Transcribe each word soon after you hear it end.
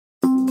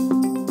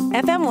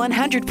FM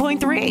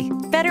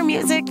 100.3. Better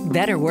music,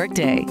 better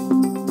workday.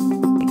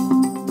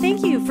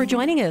 Thank you for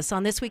joining us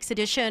on this week's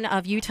edition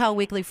of Utah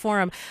Weekly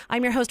Forum.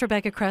 I'm your host,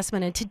 Rebecca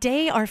Cressman, and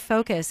today our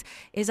focus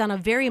is on a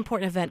very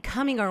important event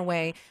coming our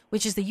way,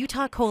 which is the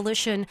Utah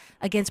Coalition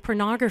Against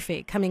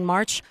Pornography, coming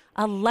March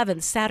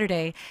 11th,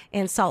 Saturday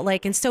in Salt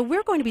Lake. And so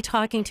we're going to be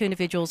talking to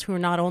individuals who are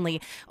not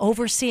only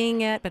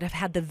overseeing it, but have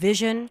had the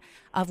vision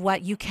of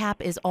what UCAP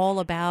is all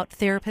about.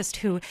 Therapist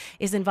who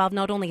is involved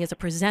not only as a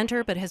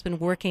presenter, but has been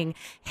working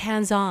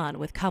hands-on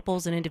with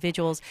couples and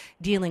individuals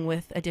dealing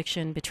with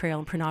addiction, betrayal,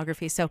 and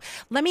pornography. So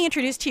let me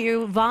introduce to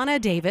you Vonna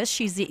Davis.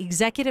 She's the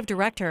executive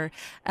director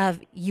of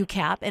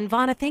UCAP. And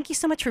Vonna, thank you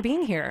so much for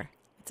being here.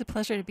 It's a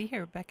pleasure to be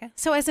here, Rebecca.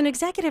 So as an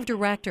executive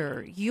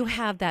director, you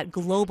have that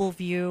global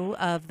view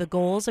of the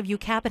goals of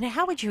UCAP. And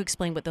how would you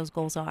explain what those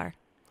goals are?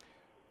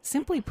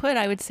 Simply put,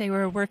 I would say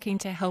we're working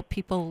to help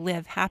people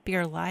live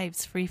happier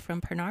lives free from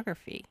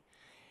pornography.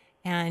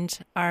 And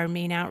our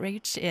main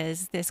outreach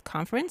is this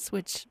conference,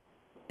 which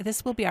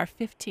this will be our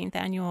 15th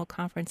annual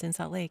conference in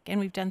Salt Lake.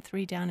 And we've done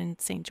 3 down in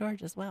St.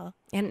 George as well.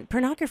 And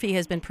pornography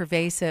has been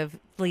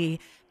pervasively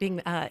being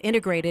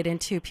integrated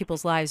into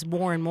people's lives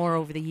more and more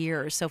over the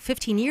years. So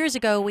 15 years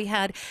ago, we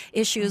had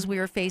issues we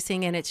were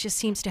facing, and it just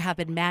seems to have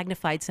been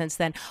magnified since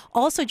then.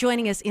 Also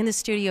joining us in the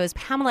studio is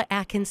Pamela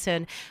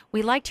Atkinson.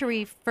 We like to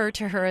refer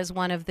to her as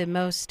one of the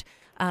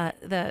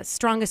the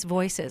strongest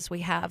voices we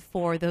have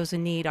for those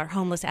in need, our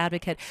homeless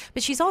advocate.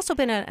 But she's also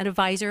been an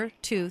advisor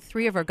to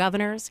 3 of our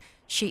governors.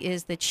 She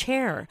is the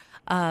chair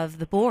of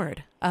the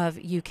board of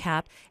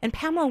UCAP. And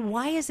Pamela,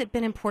 why has it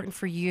been important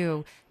for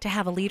you to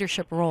have a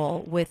leadership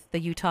role with the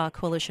Utah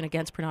Coalition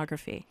Against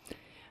Pornography?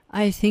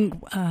 I think,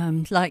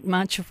 like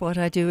much of what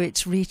I do,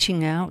 it's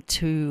reaching out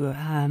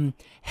to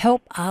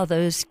help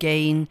others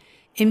gain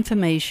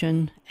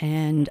information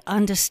and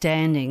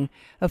understanding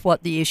of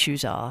what the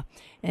issues are.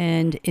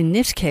 And in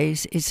this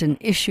case, it's an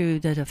issue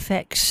that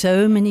affects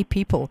so many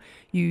people.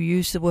 You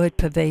use the word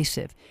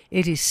pervasive.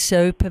 It is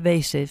so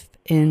pervasive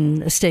in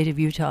the state of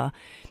Utah.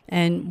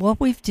 And what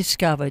we've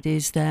discovered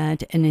is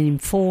that an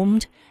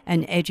informed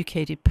and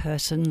educated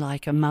person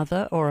like a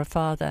mother or a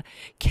father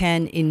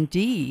can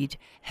indeed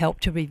help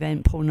to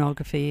prevent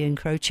pornography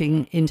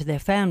encroaching into their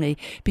family,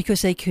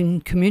 because they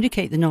can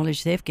communicate the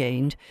knowledge they've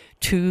gained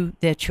to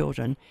their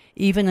children,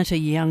 even at a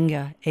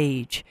younger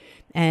age.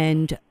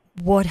 And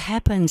what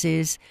happens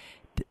is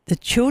the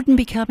children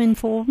become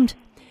informed.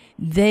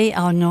 They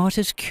are not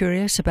as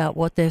curious about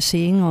what they're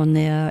seeing on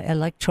their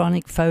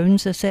electronic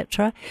phones,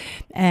 etc.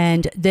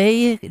 And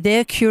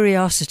their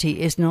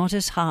curiosity is not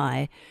as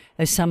high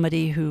as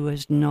somebody who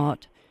has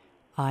not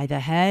either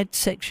had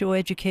sexual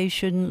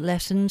education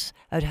lessons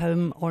at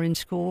home or in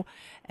school,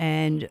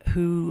 and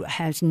who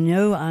has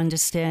no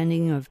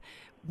understanding of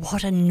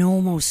what are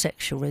normal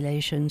sexual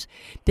relations.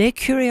 Their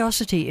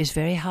curiosity is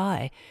very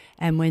high.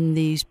 And when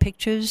these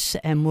pictures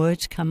and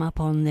words come up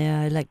on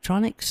their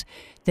electronics,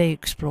 they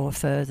explore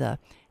further.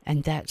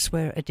 And that's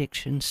where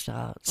addiction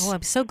starts. Oh,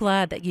 I'm so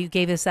glad that you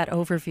gave us that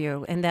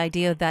overview and the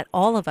idea that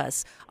all of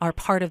us are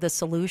part of the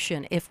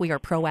solution if we are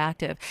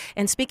proactive.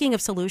 And speaking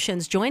of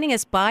solutions, joining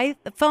us by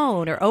the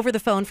phone or over the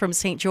phone from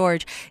St.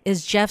 George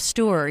is Jeff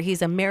Steuer.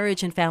 He's a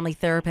marriage and family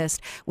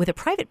therapist with a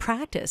private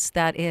practice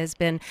that has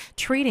been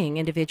treating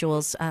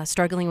individuals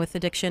struggling with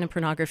addiction and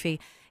pornography.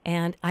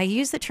 And I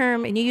use the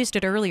term, and you used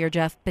it earlier,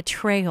 Jeff,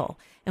 betrayal.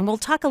 And we'll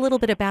talk a little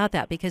bit about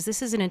that, because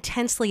this is an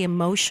intensely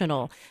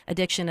emotional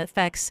addiction that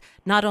affects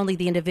not only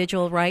the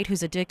individual, right,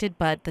 who's addicted,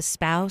 but the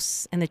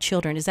spouse and the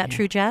children. Is that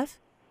true, Jeff?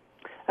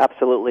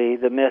 Absolutely.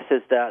 The myth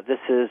is that this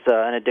is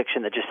an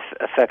addiction that just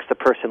affects the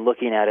person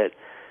looking at it,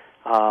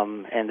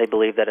 and they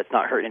believe that it's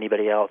not hurting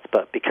anybody else.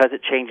 But because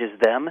it changes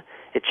them,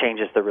 it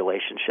changes the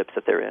relationships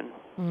that they're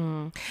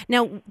in.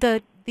 Now,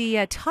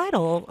 the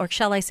title, or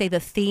shall I say the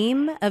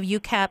theme of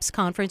UCAP's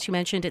conference, you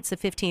mentioned it's the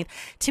 15th,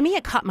 to me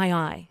it caught my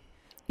eye,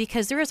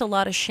 because there is a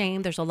lot of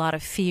shame, there's a lot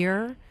of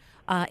fear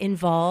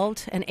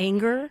involved, and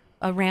anger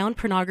around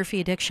pornography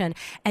addiction.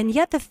 And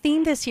yet the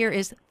theme this year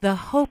is the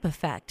hope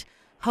effect.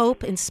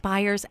 Hope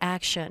inspires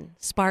action,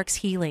 sparks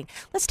healing.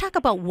 Let's talk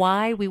about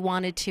why we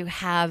wanted to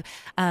have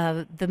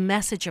the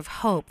message of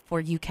hope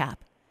for UCAP.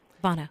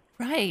 Vonna.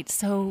 Right.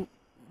 So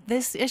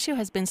this issue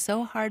has been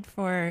so hard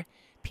for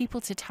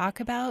people to talk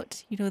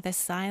about. You know, the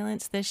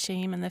silence, the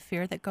shame, and the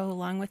fear that go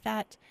along with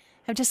that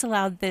have just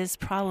allowed this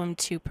problem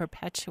to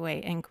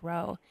perpetuate and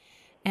grow.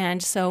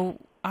 And so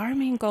our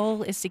main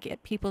goal is to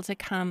get people to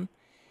come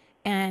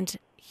and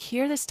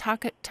hear this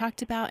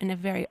talked about in a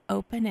very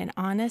open and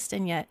honest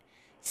and yet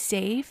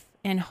safe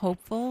and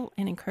hopeful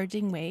and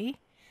encouraging way.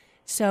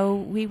 So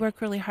we work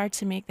really hard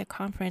to make the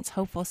conference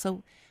hopeful.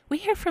 So we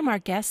hear from our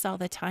guests all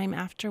the time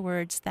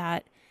afterwards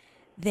that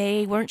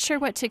they weren't sure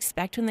what to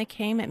expect when they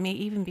came. It may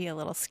even be a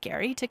little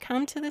scary to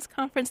come to this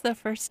conference the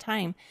first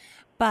time,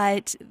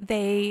 but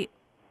they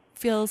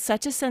feel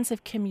such a sense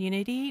of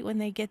community when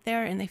they get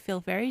there, and they feel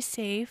very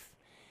safe,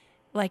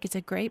 like it's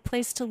a great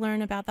place to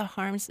learn about the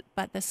harms,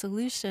 but the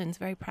solutions,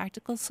 very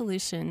practical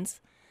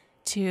solutions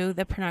to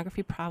the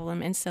pornography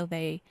problem. And so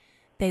they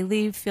they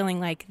leave feeling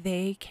like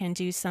they can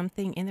do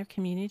something in their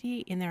community,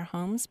 in their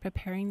homes,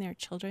 preparing their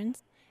children,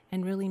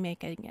 and really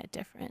making a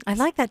difference. I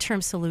like that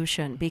term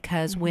solution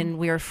because when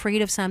we're afraid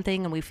of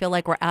something and we feel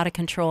like we're out of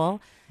control,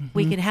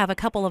 we can have a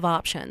couple of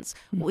options,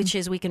 which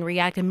is we can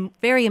react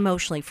very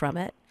emotionally from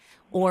it,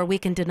 or we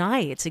can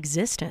deny its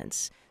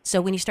existence. So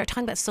when you start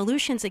talking about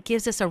solutions, it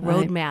gives us a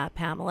roadmap,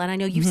 Pamela. And I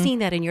know you've seen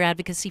that in your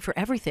advocacy for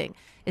everything,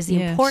 is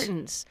the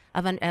importance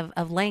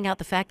of laying out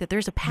the fact that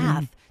there's a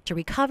path to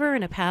recover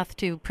and a path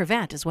to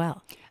prevent as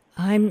well.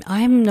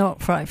 I'm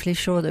not frightfully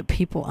sure that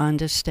people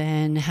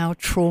understand how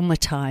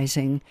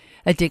traumatizing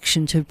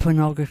addiction to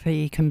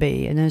pornography can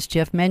be. And as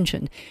Jeff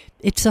mentioned,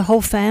 it's the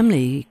whole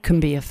family can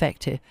be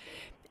affected.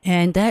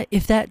 And that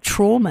if that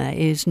trauma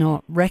is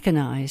not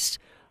recognized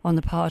on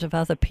the part of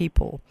other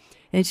people,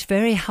 it's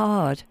very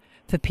hard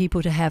for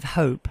people to have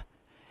hope.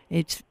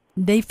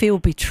 They feel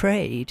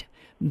betrayed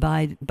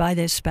by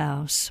their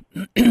spouse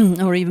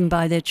or even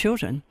by their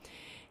children.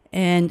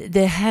 And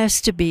there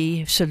has to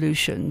be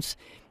solutions.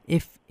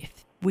 If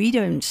we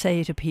don't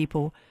say to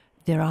people,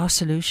 there are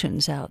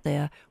solutions out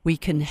there, we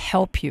can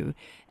help you,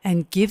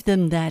 and give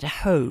them that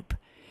hope,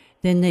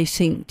 then they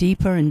sink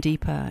deeper and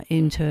deeper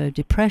into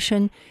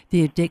depression,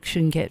 the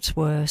addiction gets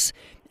worse,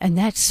 and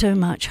that's so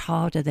much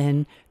harder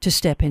then to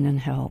step in and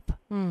help.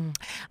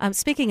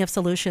 Speaking of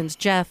solutions,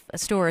 Jeff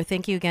Storer,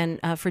 thank you again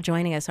for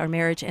joining us, our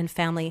marriage and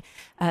family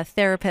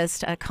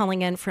therapist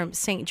calling in from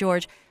St.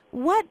 George.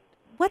 What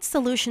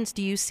solutions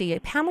do you see?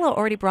 Pamela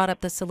already brought up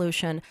the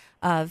solution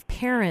of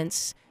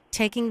parents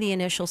taking the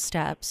initial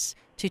steps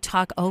to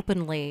talk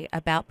openly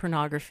about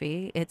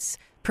pornography, its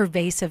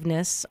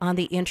pervasiveness on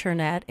the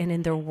internet and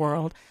in their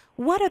world.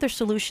 What other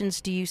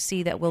solutions do you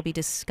see that will be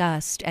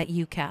discussed at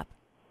UCAP?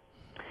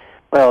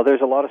 Well,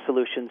 there's a lot of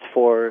solutions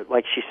for,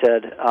 like she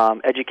said,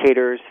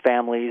 educators,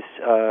 families,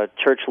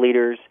 church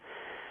leaders,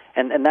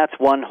 and that's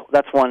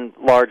one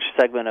large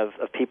segment of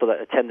people that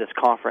attend this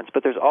conference.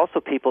 But there's also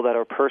people that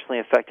are personally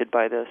affected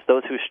by this,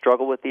 those who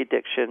struggle with the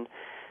addiction,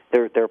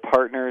 their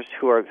partners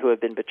who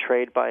have been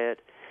betrayed by it,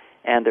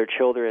 and their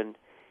children.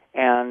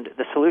 And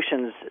the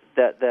solutions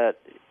that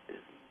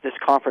this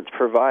conference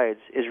provides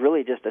is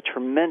really just a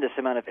tremendous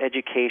amount of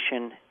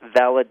education,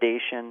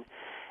 validation,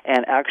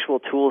 and actual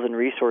tools and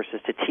resources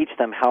to teach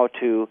them how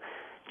to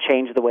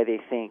change the way they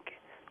think,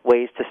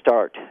 ways to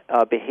start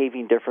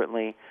behaving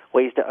differently,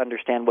 ways to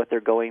understand what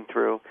they're going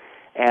through,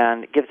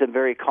 and gives them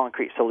very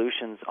concrete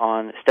solutions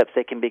on steps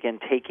they can begin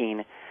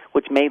taking,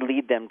 which may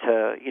lead them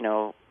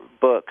to,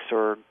 books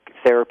or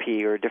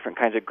therapy or different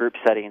kinds of group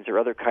settings or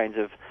other kinds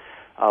of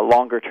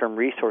longer-term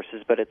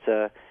resources. But it's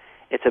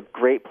a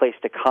great place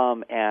to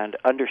come and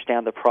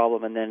understand the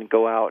problem and then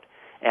go out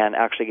and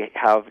actually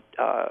have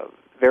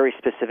very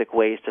specific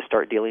ways to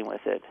start dealing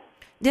with it.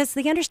 Does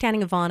the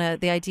understanding, Ivana,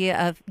 the idea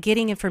of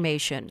getting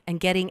information and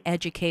getting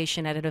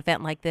education at an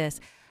event like this,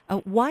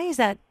 why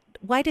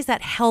does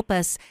that help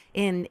us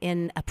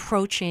in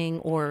approaching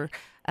or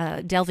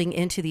delving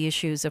into the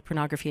issues of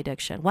pornography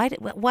addiction?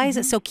 Why is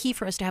it so key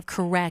for us to have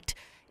correct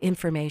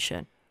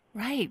information?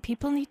 Right.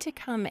 People need to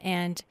come,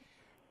 and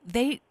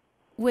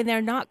when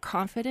they're not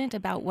confident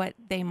about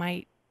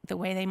the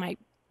way they might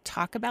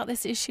talk about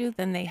this issue,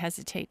 then they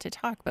hesitate to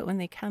talk. But when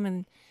they come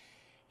and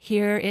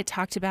hear it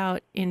talked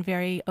about in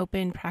very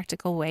open,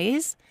 practical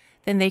ways,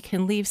 then they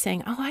can leave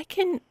saying, "Oh, I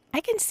can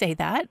say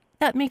that.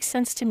 That makes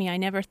sense to me. I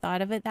never thought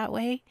of it that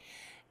way."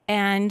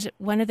 And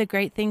one of the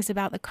great things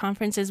about the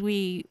conference is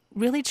we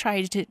really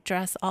try to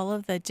address all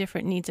of the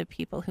different needs of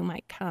people who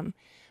might come.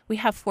 We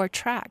have 4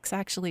 tracks,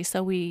 actually.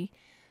 So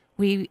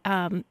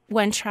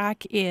one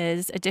track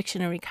is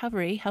addiction and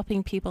recovery,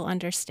 helping people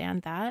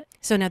understand that.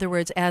 So in other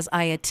words, as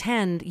I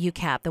attend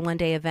UCAP, the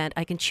one-day event,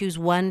 I can choose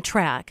one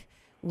track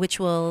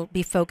which will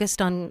be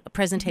focused on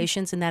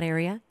presentations in that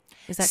area?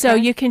 Is that so?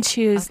 correct? You can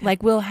choose,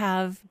 we'll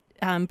have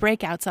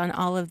breakouts on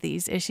all of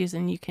these issues,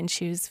 and you can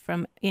choose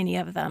from any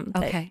of them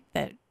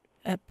that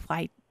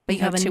apply. But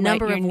you have a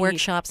number of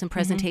workshops and Mm-hmm.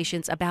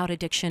 presentations about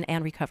addiction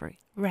and recovery.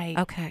 Right.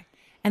 Okay.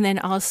 And then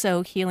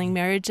also healing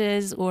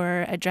marriages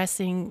or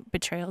addressing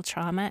betrayal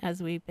trauma,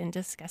 as we've been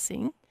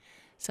discussing.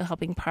 So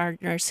helping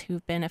partners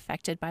who've been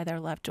affected by their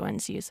loved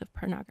ones' use of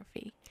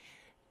pornography.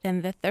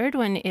 Then the third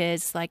one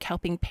is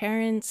helping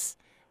parents,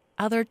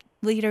 other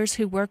leaders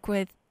who work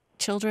with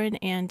children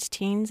and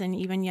teens and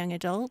even young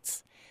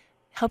adults,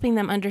 helping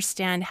them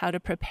understand how to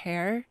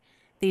prepare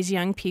these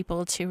young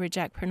people to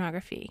reject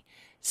pornography.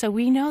 So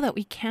we know that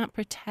we can't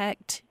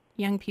protect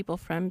young people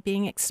from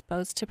being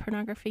exposed to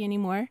pornography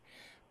anymore,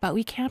 but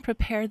we can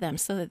prepare them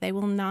so that they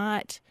will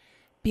not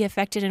be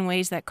affected in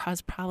ways that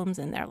cause problems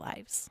in their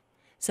lives.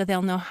 So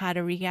they'll know how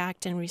to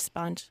react and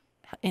respond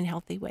in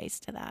healthy ways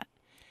to that.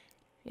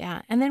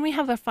 Yeah, and then we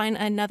have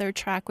another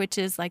track, which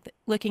is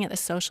looking at the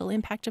social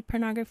impact of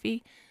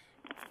pornography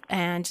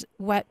and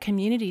what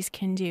communities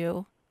can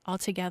do all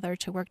together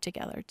to work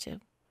together to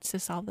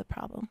solve the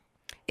problem.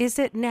 Is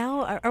it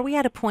now, are we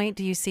at a point,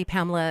 do you see,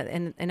 Pamela,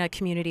 in a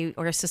community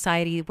or a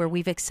society where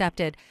we've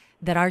accepted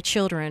that our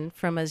children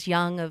from as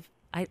young of,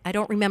 I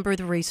don't remember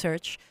the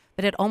research,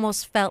 but it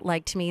almost felt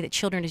like to me that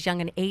children as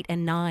young as 8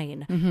 and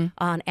 9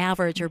 on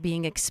average are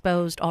being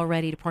exposed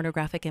already to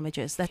pornographic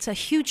images. That's a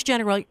huge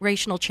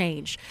generational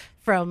change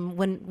from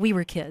when we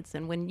were kids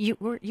and when you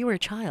were a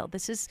child.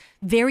 This is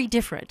very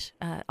different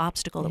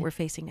obstacle that we're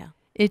facing now.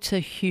 It's a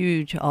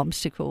huge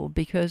obstacle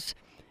because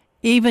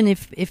even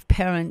if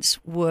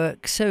parents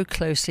work so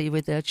closely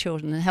with their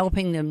children and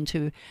helping them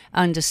to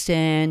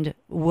understand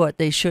what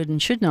they should and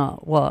should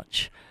not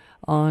watch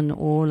on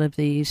all of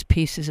these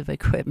pieces of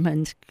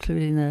equipment,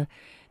 including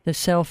the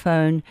cell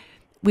phone,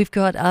 we've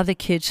got other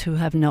kids who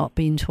have not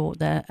been taught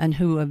that and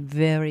who are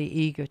very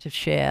eager to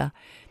share,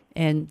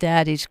 and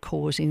that is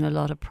causing a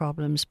lot of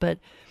problems. But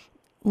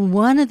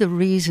one of the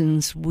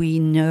reasons we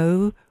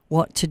know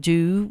what to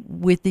do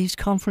with these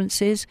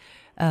conferences,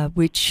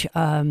 which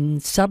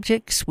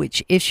subjects,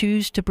 which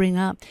issues to bring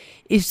up,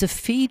 is the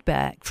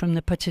feedback from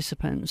the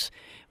participants.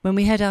 When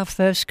we had our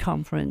first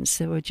conference,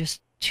 there were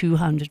just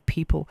 200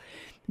 people,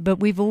 but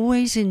we've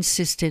always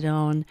insisted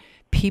on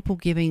people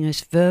giving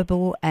us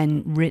verbal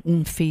and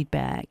written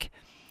feedback.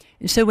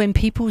 So when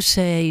people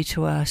say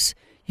to us,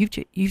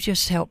 you've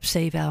just helped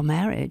save our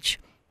marriage,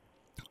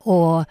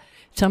 or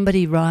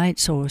somebody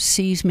writes or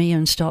sees me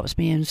and stops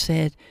me and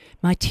said,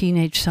 my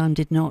teenage son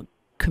did not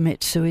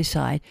commit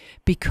suicide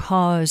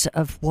because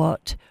of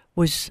what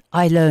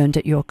I learned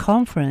at your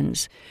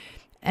conference.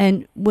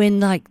 And when,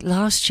 like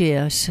last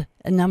year,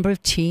 a number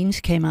of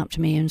teens came up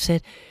to me and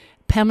said,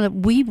 Pamela,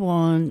 we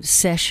want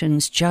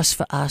sessions just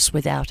for us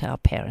without our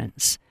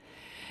parents.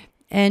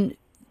 And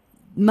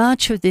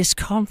much of this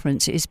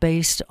conference is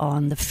based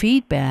on the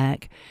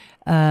feedback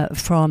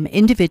from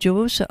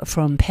individuals,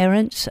 from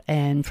parents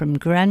and from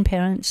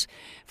grandparents,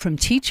 from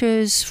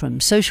teachers,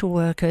 from social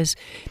workers,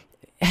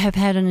 have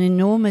had an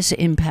enormous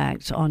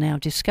impact on our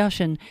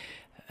discussion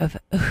of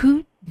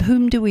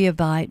whom do we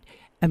invite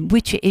and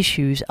which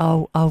issues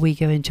are we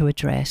going to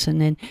address.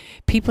 And then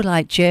people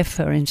like Jeff,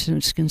 for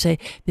instance, can say,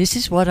 this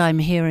is what I'm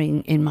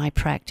hearing in my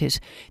practice.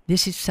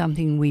 This is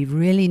something we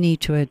really need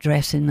to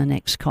address in the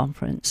next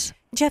conference.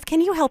 Jeff,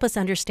 can you help us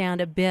understand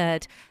a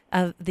bit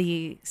of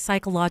the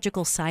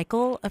psychological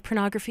cycle of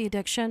pornography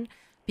addiction?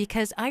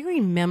 Because I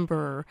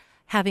remember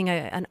having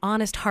an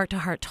honest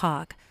heart-to-heart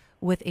talk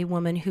with a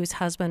woman whose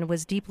husband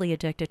was deeply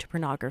addicted to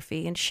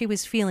pornography, and she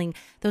was feeling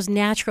those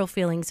natural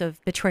feelings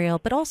of betrayal,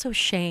 but also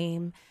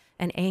shame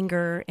and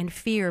anger and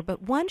fear.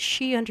 But once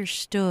she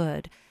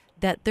understood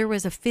that there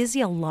was a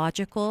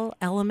physiological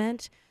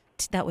element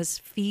that was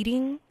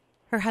feeding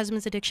her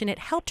husband's addiction, it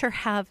helped her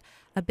have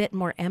a bit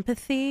more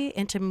empathy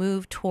and to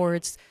move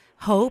towards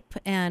hope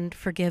and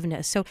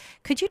forgiveness. So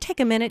could you take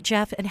a minute,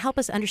 Jeff, and help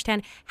us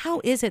understand how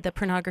is it that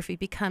pornography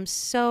becomes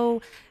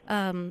so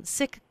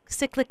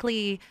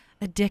cyclically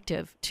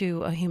addictive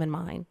to a human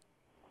mind?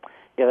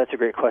 Yeah, that's a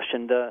great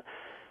question. The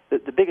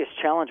biggest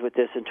challenge with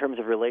this in terms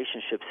of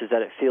relationships is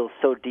that it feels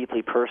so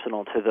deeply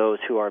personal to those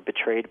who are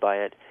betrayed by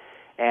it.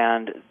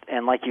 And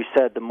like you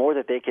said, the more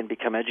that they can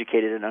become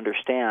educated and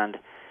understand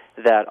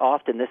that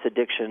often this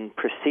addiction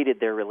preceded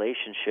their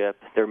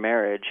relationship, their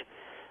marriage,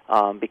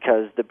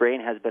 because the brain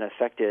has been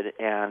affected,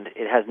 and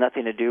it has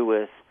nothing to do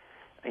with,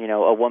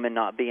 a woman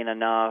not being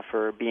enough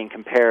or being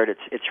compared.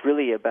 It's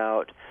really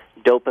about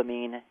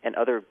dopamine and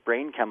other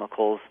brain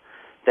chemicals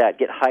that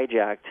get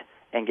hijacked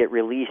and get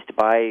released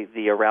by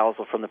the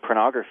arousal from the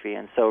pornography.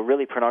 And so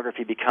really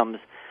pornography becomes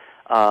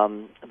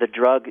the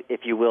drug,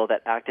 if you will,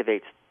 that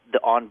activates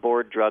the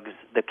onboard drugs,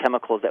 the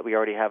chemicals that we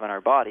already have in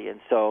our body. And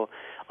so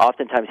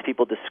oftentimes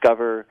people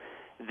discover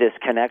this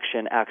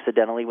connection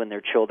accidentally when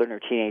they're children or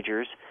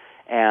teenagers,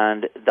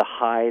 and the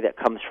high that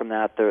comes from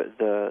that,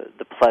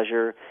 the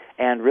pleasure,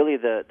 and really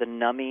the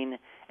numbing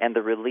and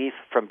the relief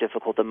from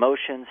difficult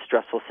emotions,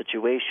 stressful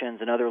situations,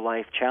 and other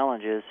life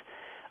challenges.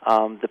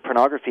 The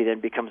pornography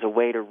then becomes a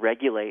way to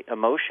regulate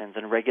emotions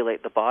and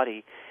regulate the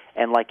body.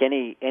 And like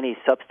any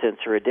substance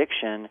or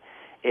addiction,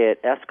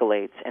 it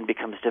escalates and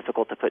becomes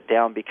difficult to put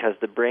down because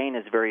the brain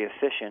is very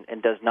efficient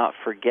and does not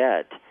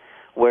forget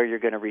where you're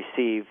going to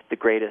receive the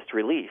greatest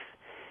relief.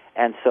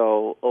 And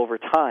so over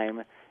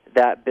time,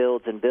 that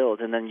builds and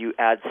builds, and then you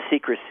add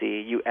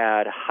secrecy, you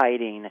add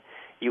hiding,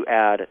 you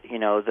add,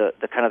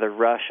 the kind of the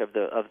rush of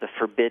the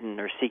forbidden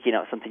or seeking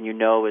out something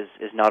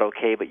is not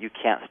okay, but you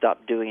can't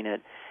stop doing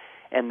it.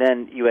 And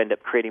then you end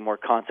up creating more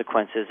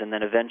consequences, and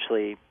then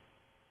eventually,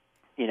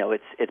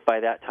 it's by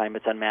that time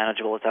it's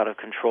unmanageable, it's out of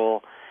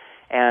control.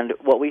 And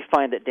what we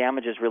find that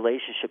damages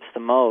relationships the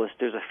most,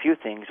 there's a few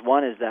things.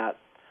 One is that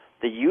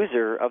the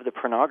user of the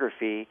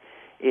pornography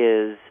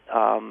is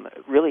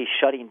really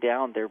shutting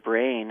down their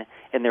brain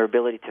and their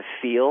ability to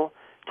feel,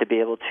 to be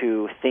able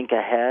to think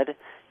ahead,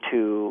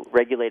 to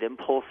regulate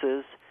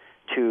impulses,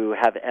 to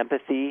have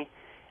empathy,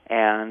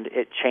 and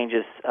it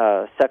changes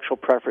sexual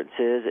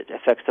preferences. It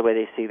affects the way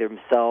they see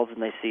themselves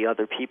and they see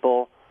other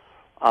people.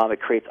 It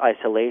creates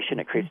isolation.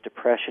 It creates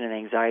depression and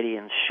anxiety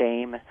and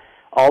shame.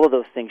 All of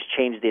those things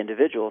change the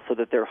individual so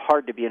that they're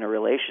hard to be in a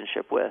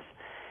relationship with.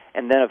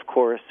 And then, of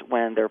course,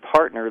 when their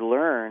partner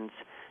learns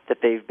that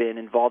they've been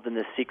involved in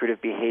this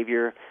secretive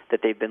behavior,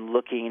 that they've been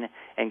looking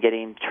and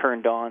getting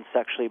turned on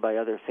sexually by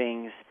other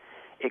things,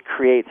 it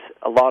creates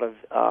a lot of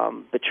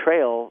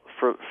betrayal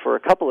for a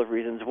couple of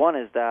reasons. One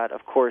is that,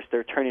 of course,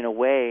 they're turning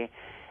away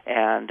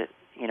and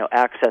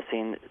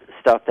accessing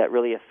stuff that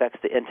really affects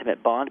the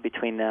intimate bond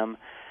between them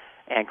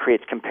and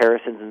creates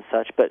comparisons and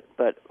such.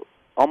 But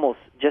almost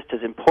just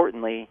as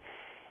importantly,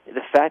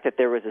 the fact that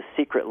there was a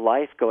secret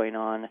life going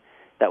on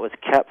that was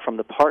kept from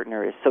the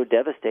partner is so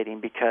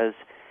devastating, because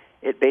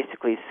it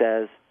basically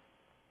says,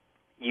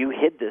 you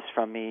hid this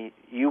from me,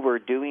 you were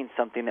doing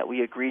something that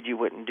we agreed you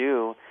wouldn't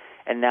do,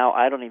 and now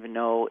I don't even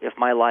know if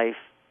my life,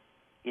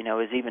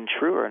 is even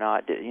true or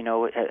not.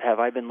 Have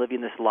I been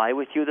living this lie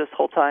with you this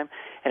whole time?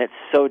 And it's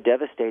so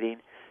devastating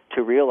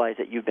to realize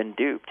that you've been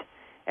duped.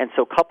 And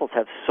so couples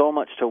have so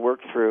much to work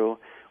through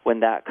when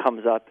that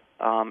comes up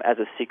as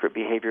a secret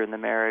behavior in the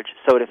marriage.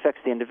 So it affects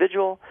the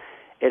individual,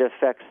 it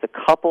affects the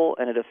couple,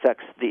 and it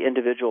affects the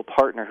individual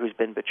partner who's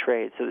been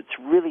betrayed. So it's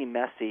really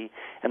messy,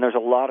 and there's a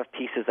lot of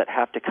pieces that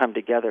have to come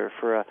together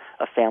for a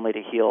family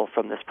to heal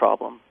from this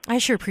problem. I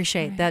sure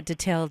appreciate that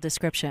detailed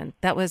description.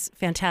 That was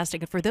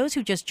fantastic. And for those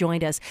who just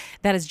joined us,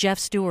 that is Jeff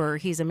Steurer.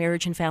 He's a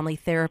marriage and family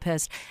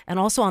therapist and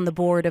also on the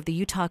board of the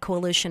Utah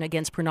Coalition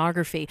Against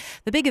Pornography.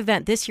 The big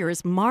event this year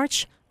is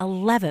March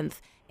 11th,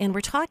 and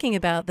we're talking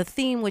about the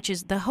theme, which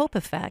is the hope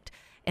effect.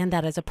 And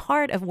that as a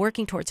part of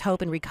working towards hope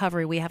and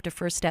recovery, we have to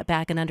first step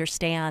back and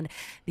understand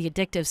the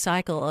addictive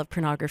cycle of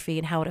pornography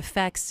and how it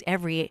affects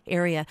every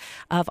area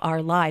of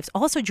our lives.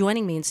 Also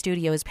joining me in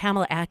studio is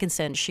Pamela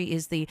Atkinson. She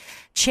is the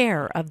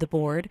chair of the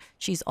board.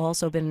 She's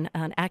also been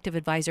an active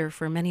advisor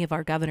for many of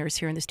our governors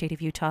here in the state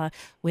of Utah,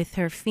 with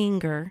her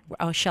finger,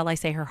 or shall I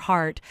say her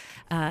heart,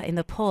 in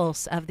the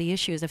pulse of the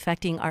issues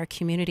affecting our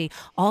community.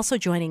 Also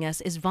joining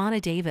us is Vonna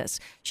Davis.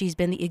 She's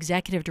been the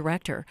executive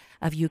director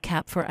of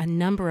UCAP for a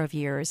number of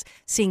years,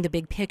 seeing the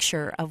big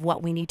picture of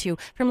what we need to.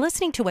 From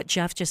listening to what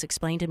Jeff just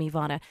explained to me,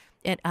 Vonna,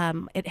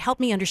 it helped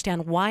me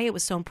understand why it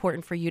was so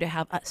important for you to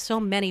have so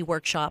many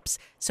workshops,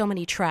 so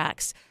many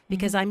tracks,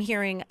 because I'm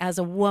hearing as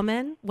a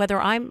woman,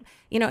 whether I'm,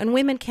 and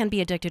women can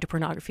be addicted to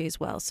pornography as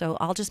well. So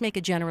I'll just make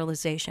a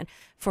generalization.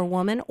 For a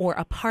woman or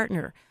a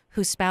partner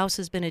whose spouse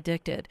has been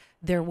addicted,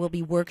 there will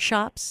be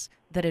workshops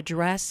that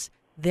address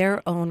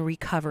their own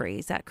recovery.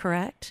 Is that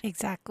correct?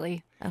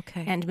 Exactly.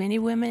 Okay. And many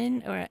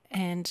women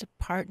and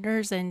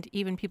partners and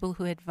even people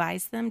who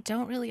advise them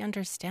don't really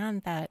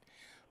understand that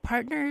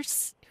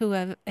partners who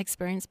have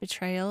experienced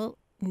betrayal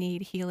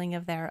need healing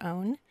of their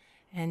own,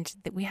 and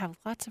that we have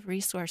lots of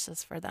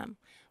resources for them.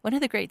 One of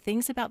the great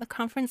things about the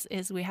conference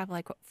is we have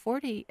like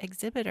 40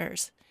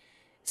 exhibitors.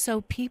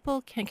 So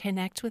people can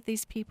connect with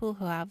these people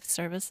who have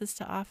services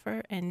to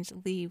offer and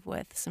leave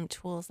with some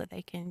tools that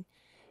they can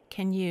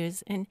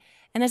use. And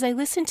as I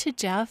listen to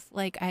Jeff,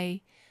 like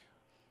I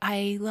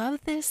love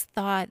this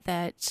thought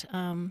that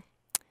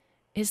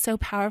is so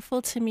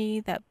powerful to me,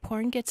 that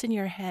porn gets in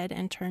your head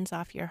and turns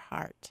off your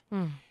heart.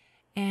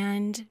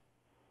 And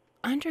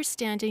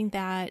understanding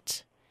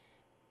that,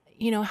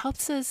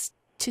 helps us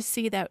to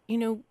see that,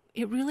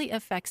 it really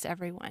affects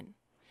everyone,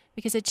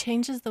 because it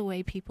changes the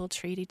way people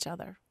treat each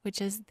other,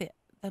 which is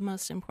the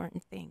most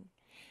important thing.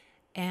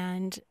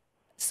 And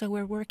so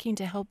we're working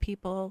to help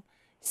people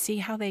see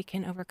how they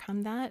can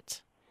overcome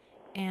that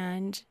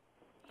and,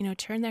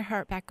 turn their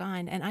heart back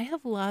on. And I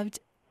have loved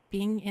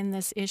being in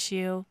this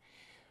issue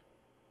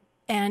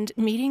and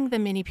meeting the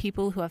many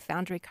people who have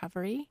found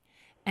recovery,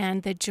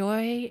 and the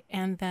joy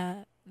and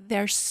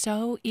they're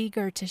so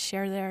eager to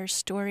share their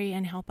story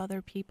and help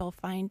other people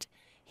find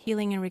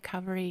healing and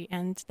recovery,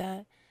 and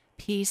the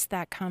peace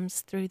that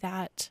comes through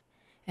that,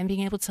 and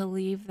being able to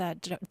leave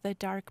the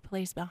dark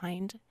place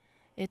behind.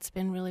 It's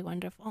been really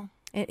wonderful.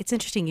 It's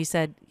interesting. You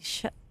said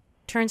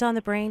turns on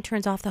the brain,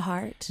 turns off the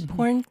heart.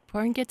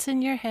 Porn gets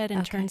in your head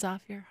and turns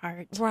off your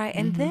heart. Right.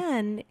 And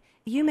then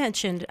you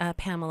mentioned,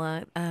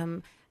 Pamela,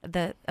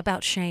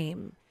 about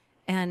shame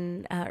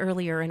and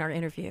earlier in our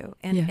interview.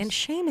 And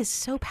shame is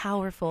so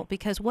powerful,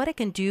 because what it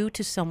can do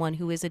to someone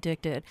who is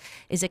addicted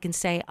is it can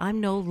say, I'm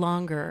no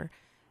longer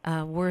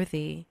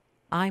worthy.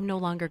 I'm no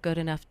longer good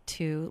enough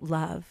to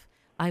love.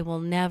 I will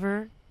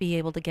never be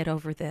able to get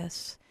over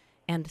this.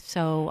 And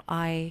so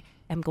I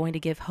am going to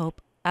give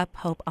hope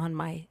on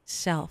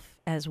myself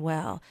as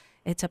well.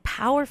 It's a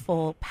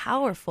powerful,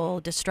 powerful,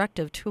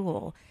 destructive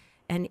tool.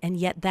 And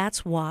yet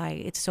that's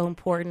why it's so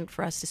important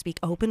for us to speak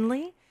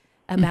openly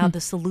about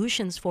the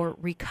solutions for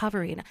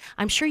recovery. And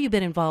I'm sure you've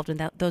been involved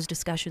in those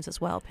discussions as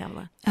well,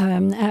 Pamela.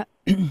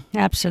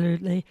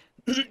 Absolutely.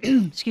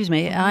 Excuse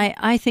me.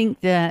 I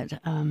think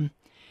that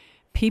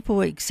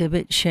people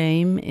exhibit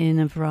shame in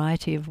a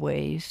variety of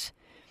ways,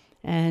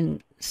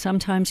 and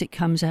sometimes it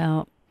comes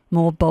out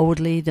more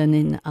boldly than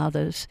in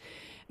others.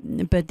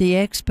 But the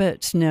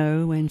experts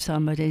know when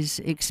somebody's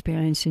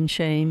experiencing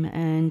shame,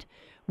 and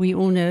we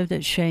all know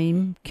that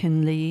shame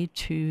can lead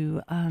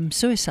to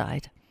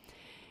suicide.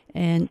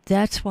 And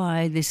that's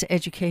why this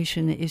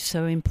education is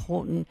so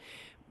important.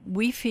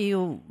 We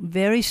feel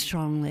very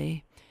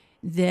strongly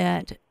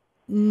that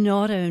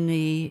not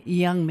only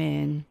young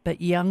men, but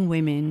young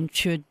women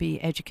should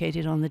be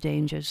educated on the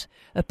dangers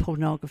of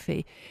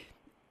pornography.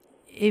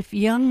 if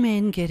young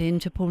men get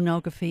into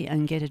pornography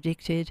and get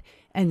addicted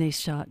and they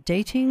start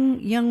dating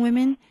young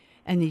women,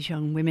 and these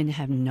young women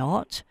have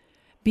not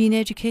been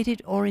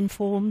educated or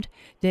informed,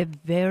 they're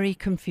very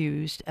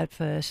confused at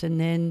first, and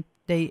then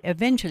they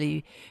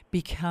eventually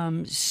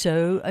become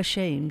so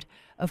ashamed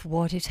of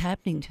what is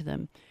happening to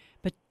them.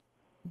 But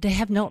they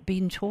have not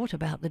been taught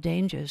about the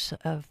dangers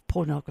of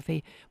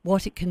pornography,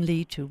 what it can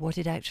lead to, what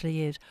it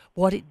actually is,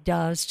 what it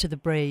does to the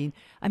brain.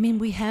 I mean,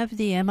 we have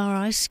the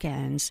MRI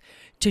scans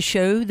to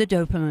show the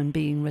dopamine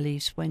being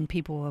released when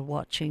people are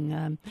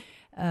watching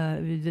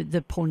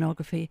the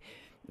pornography.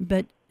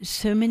 But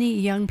so many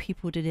young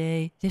people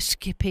today, they're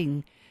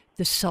skipping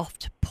the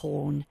soft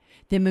porn.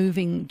 They're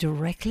moving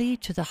directly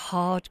to the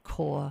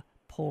hardcore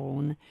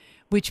porn,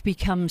 which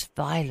becomes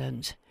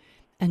violent.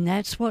 And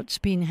that's what's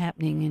been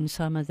happening in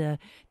some of the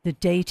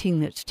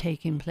dating that's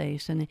taking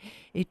place. And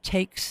it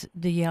takes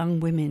the young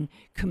women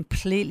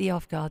completely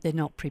off guard. They're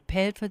not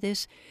prepared for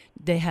this.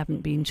 They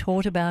haven't been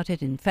taught about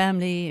it in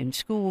family, in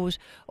schools,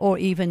 or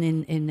even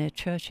in their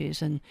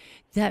churches. And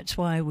that's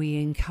why we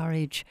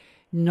encourage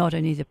not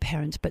only the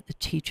parents, but the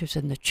teachers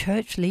and the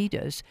church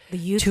leaders. The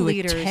youth to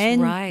leaders,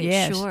 attend, right,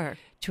 yes, sure.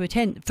 To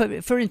attend.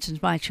 For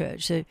instance, my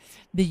church, the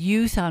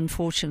youth,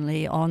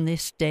 unfortunately, on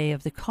this day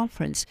of the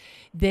conference,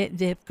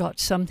 they've got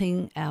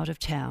something out of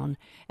town,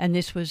 and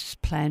this was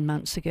planned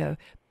months ago.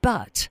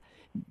 But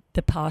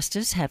the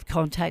pastors have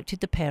contacted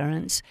the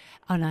parents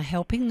and are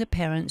helping the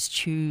parents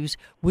choose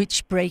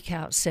which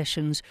breakout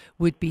sessions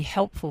would be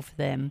helpful for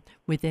them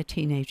with their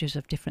teenagers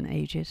of different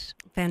ages.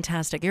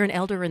 Fantastic. You're an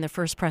elder in the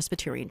First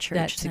Presbyterian Church.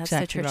 That's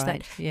exactly the church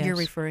right. that Yes. you're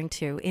referring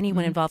to.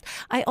 Anyone involved.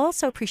 I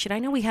also appreciate, I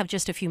know we have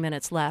just a few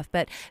minutes left,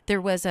 but there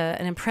was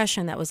an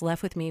impression that was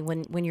left with me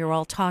when you're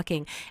all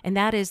talking, and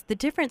that is the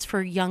difference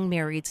for young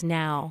marrieds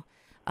now,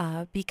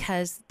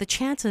 because the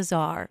chances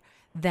are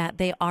that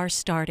they are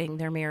starting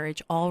their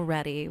marriage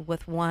already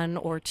with one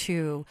or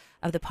two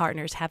of the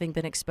partners having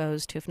been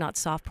exposed to, if not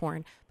soft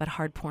porn, but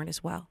hard porn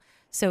as well.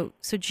 So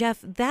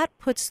Jeff, that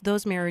puts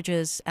those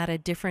marriages at a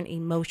different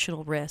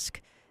emotional risk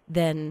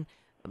than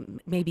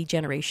maybe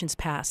generations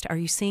past. Are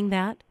you seeing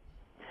that?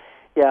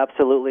 Yeah,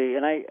 absolutely.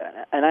 And I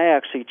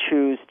actually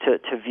choose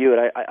to view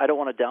it. I don't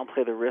want to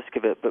downplay the risk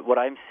of it, but what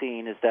I'm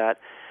seeing is that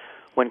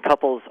when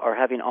couples are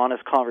having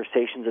honest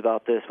conversations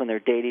about this, when they're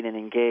dating and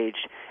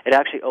engaged, it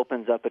actually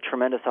opens up a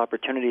tremendous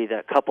opportunity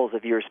that couples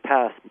of years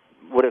past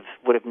would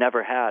have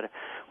never had,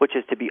 which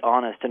is to be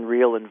honest and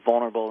real and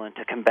vulnerable and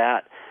to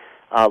combat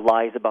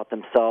lies about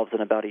themselves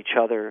and about each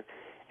other,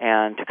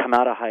 and to come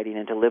out of hiding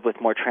and to live with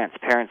more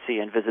transparency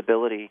and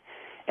visibility,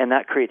 and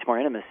that creates more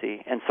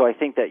intimacy. And so I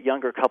think that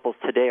younger couples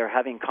today are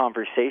having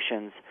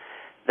conversations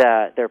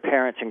that their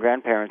parents and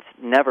grandparents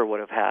never would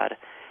have had,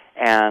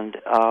 and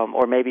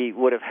or maybe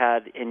would have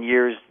had in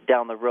years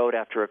down the road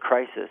after a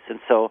crisis. And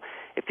so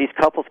if these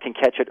couples can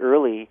catch it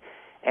early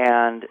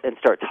and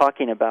start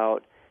talking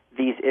about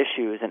these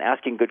issues and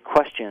asking good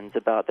questions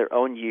about their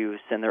own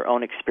use and their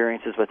own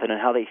experiences with it and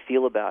how they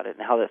feel about it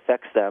and how it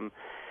affects them,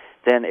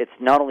 then it's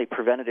not only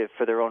preventative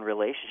for their own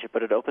relationship,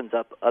 but it opens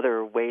up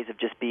other ways of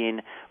just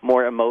being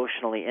more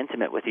emotionally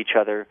intimate with each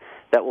other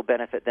that will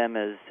benefit them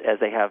as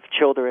they have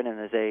children and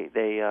as they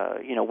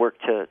work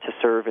to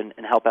serve and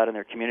help out in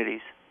their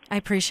communities. I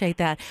appreciate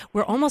that.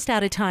 We're almost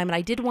out of time, and I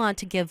did want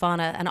to give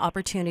Vana an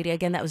opportunity.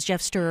 Again, that was Jeff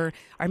Sturr,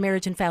 our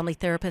marriage and family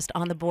therapist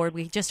on the board.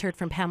 We just heard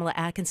from Pamela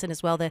Atkinson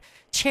as well, the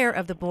chair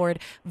of the board.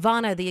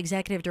 Vana, the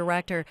executive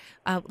director.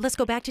 Let's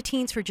go back to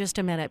teens for just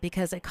a minute,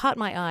 because it caught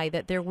my eye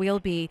that there will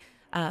be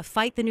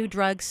Fight the New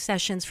Drugs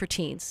sessions for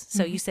teens.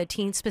 So you said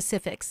teen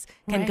specifics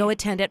can go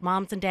attend it.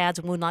 Moms and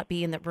dads will not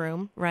be in the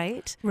room,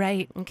 right?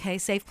 Right. Okay,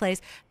 safe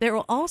place. There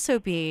will also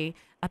be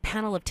a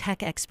panel of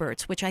tech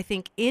experts, which I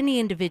think any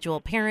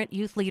individual, parent,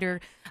 youth leader,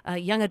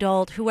 young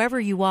adult, whoever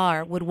you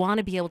are, would want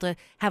to be able to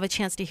have a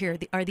chance to hear.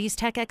 Are these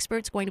tech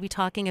experts going to be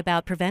talking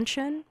about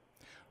prevention?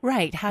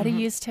 Right. How to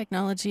use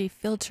technology,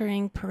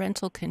 filtering,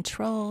 parental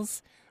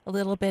controls, a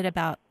little bit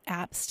about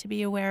apps to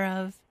be aware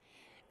of.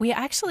 We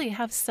actually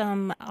have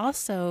some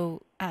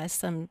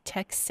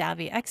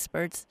tech-savvy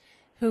experts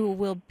who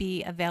will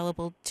be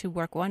available to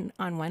work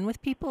one-on-one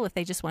with people if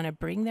they just want to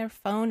bring their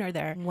phone or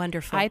their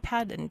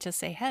iPad and just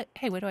say,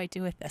 hey, what do I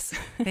do with this?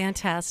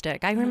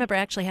 Fantastic. I remember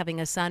actually having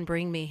a son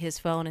bring me his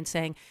phone and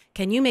saying,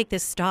 can you make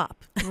this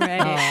stop?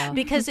 Right.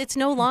 Because it's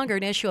no longer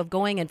an issue of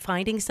going and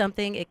finding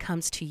something. It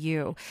comes to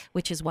you,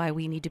 which is why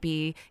we need to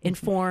be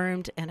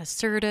informed and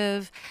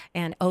assertive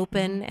and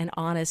open and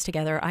honest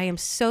together. I am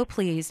so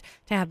pleased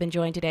to have been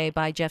joined today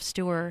by Jeff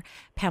Sturr,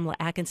 Pamela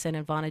Atkinson,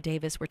 and Vana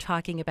Davis. We're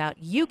talking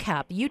about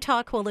UCAP,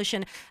 Utah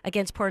Coalition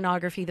Against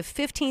Pornography, the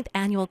 15th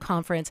annual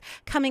conference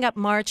coming up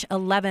March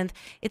 11th.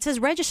 It says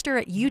register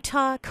at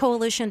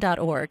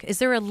utahcoalition.org. Is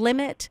there a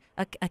limit,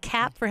 a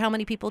cap for how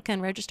many people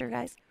can register,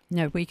 guys?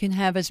 No, we can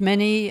have as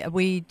many.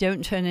 We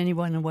don't turn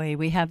anyone away.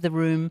 We have the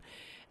room.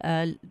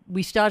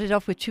 We started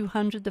off with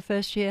 200 the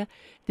first year.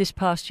 This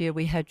past year,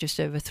 we had just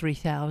over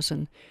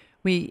 3,000.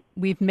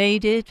 We've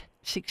made it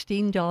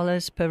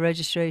 $16 per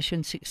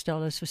registration,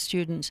 $6 for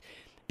students,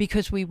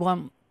 because we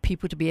want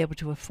people to be able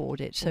to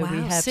afford it. So wow, we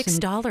have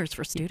 $6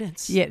 for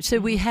students. Yeah, so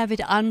we have it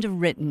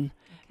underwritten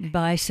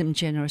by some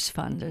generous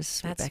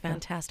funders. That's Rebecca.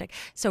 fantastic.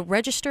 So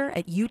register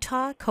at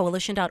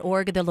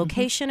utahcoalition.org. The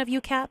location of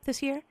UCAP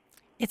this year?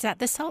 It's at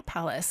the Salt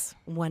Palace.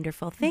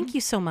 Wonderful. Thank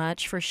you so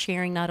much for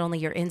sharing not only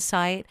your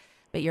insight,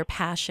 but your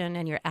passion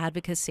and your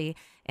advocacy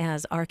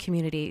as our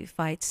community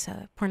fights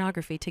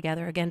pornography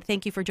together. Again,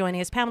 thank you for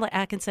joining us. Pamela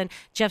Atkinson,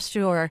 Jeff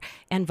Storer,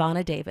 and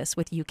Vonna Davis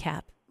with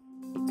UCAP.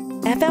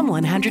 FM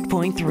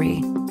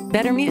 100.3.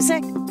 Better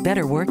music,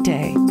 better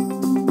workday.